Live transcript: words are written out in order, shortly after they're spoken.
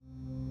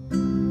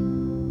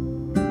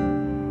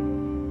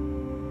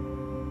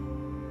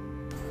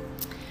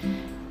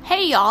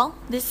Hey y'all,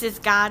 this is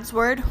God's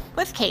Word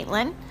with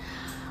Caitlin.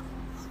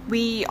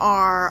 We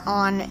are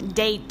on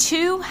day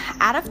 2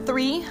 out of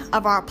 3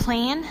 of our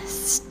plan,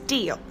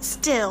 Steal,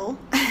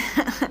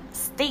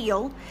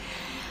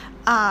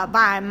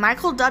 by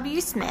Michael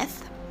W.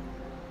 Smith.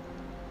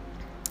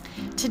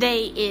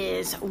 Today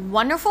is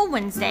Wonderful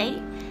Wednesday,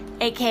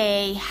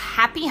 aka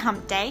Happy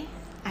Hump Day.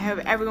 I hope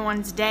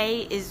everyone's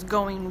day is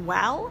going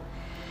well.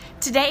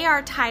 Today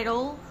our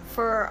title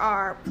for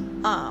our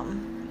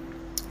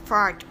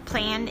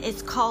plan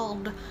is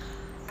called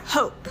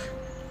Hope.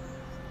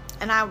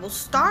 And I will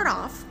start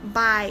off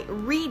by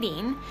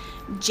reading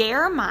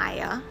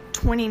Jeremiah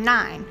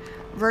 29,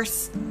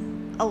 verse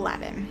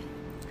 11.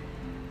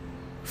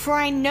 For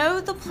I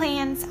know the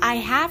plans I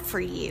have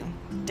for you,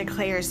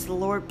 declares the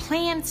Lord,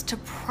 plans to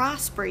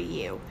prosper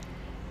you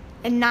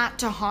and not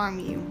to harm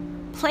you,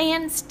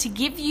 plans to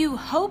give you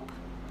hope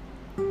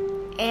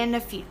and a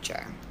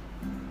future.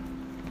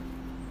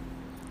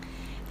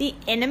 The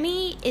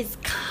enemy is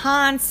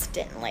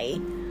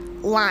constantly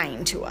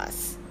lying to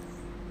us.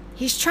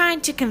 He's trying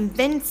to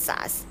convince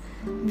us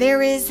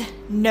there is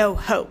no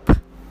hope.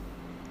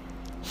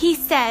 He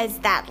says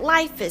that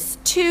life is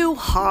too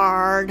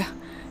hard,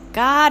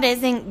 God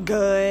isn't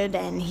good,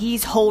 and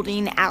he's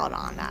holding out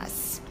on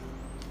us.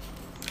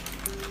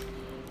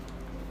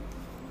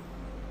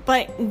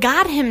 But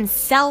God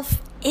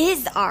himself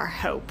is our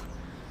hope.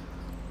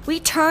 We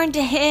turn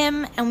to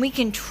him and we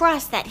can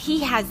trust that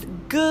he has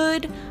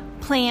good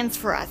plans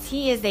for us.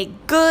 He is a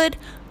good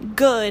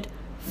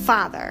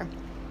Father.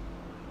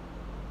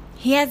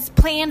 He has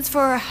plans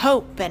for a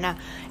hope and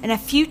a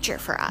future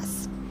for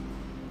us.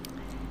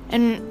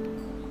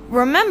 And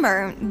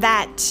remember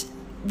that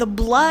the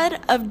blood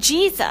of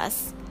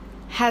Jesus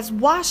has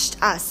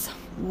washed us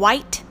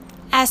white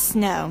as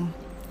snow.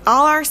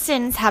 All our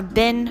sins have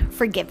been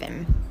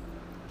forgiven.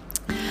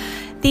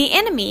 The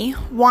enemy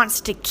wants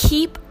to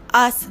keep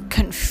us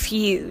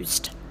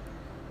confused.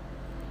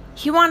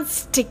 He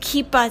wants to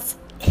keep us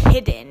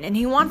hidden, and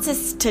he wants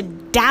us to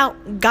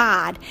doubt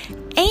God,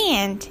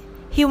 and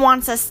he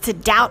wants us to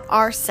doubt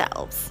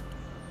ourselves.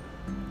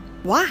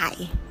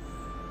 Why?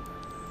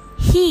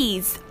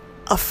 He's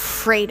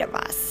afraid of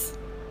us.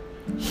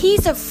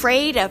 He's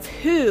afraid of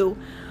who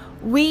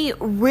we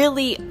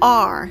really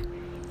are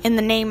in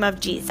the name of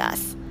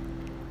Jesus.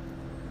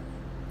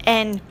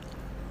 And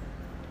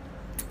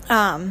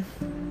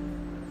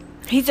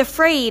he's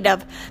afraid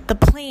of the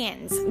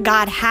plans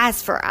God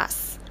has for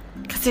us.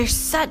 Because there's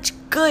such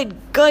good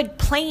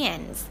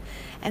plans.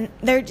 And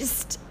they're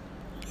just,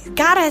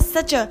 God has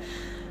such a,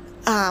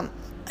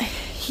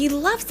 he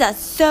loves us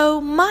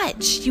so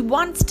much. He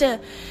wants to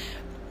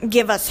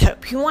give us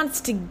hope. He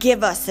wants to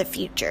give us a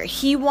future.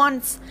 He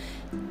wants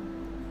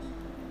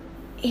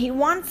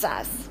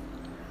us.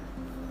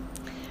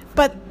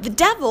 But the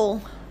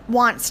devil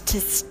wants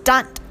to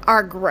stunt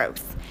our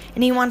growth.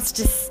 And he wants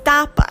to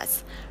stop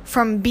us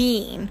from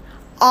being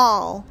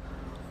all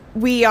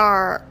we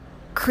are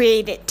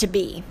created to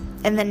be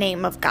in the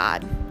name of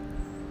God.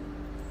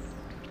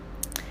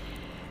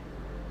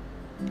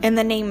 In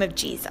the name of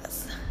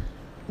Jesus.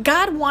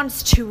 God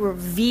wants to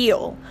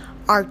reveal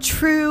our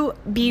true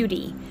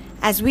beauty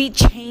as we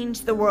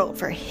change the world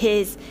for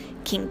his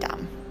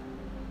kingdom.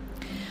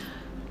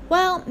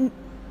 Well,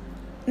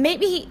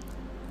 maybe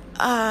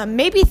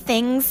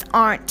things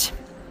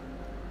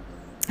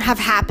have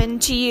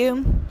happened to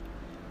you,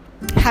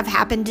 have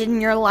happened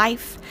in your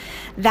life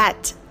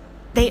that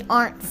they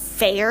aren't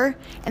fair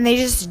and they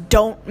just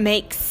don't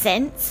make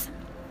sense.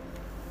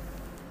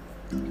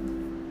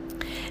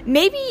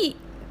 Maybe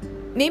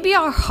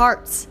our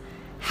hearts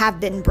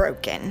have been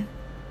broken.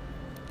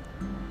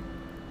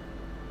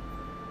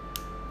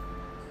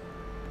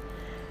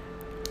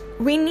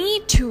 We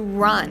need to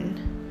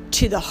run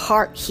to the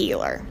heart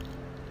healer,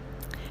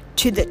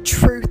 to the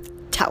truth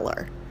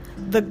teller,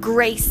 the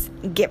grace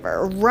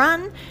giver.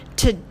 Run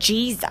to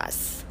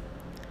Jesus.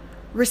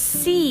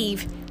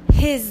 Receive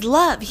his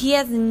love. He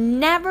has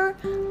never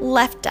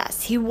left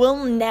us. He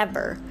will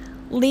never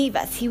leave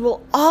us. He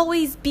will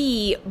always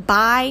be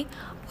by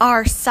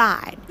our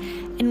side.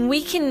 And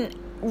we can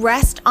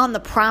rest on the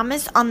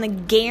promise, on the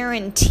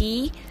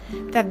guarantee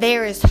that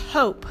there is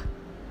hope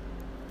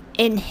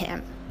in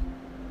him.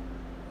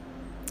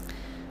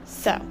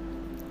 So,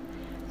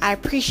 I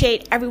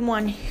appreciate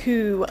everyone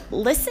who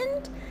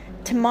listened.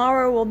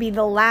 Tomorrow will be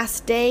the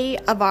last day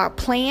of our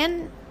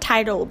plan,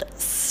 titled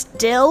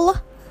Still,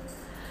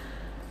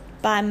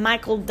 by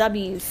Michael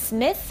W.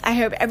 Smith. I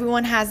hope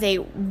everyone has a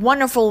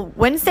wonderful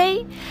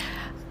Wednesday,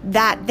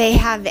 that they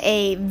have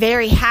a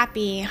very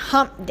happy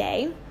hump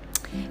day,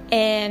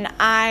 and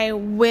I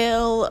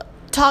will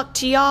talk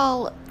to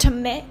y'all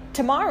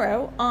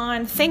tomorrow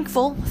on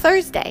Thankful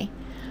Thursday.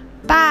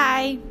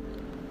 Bye.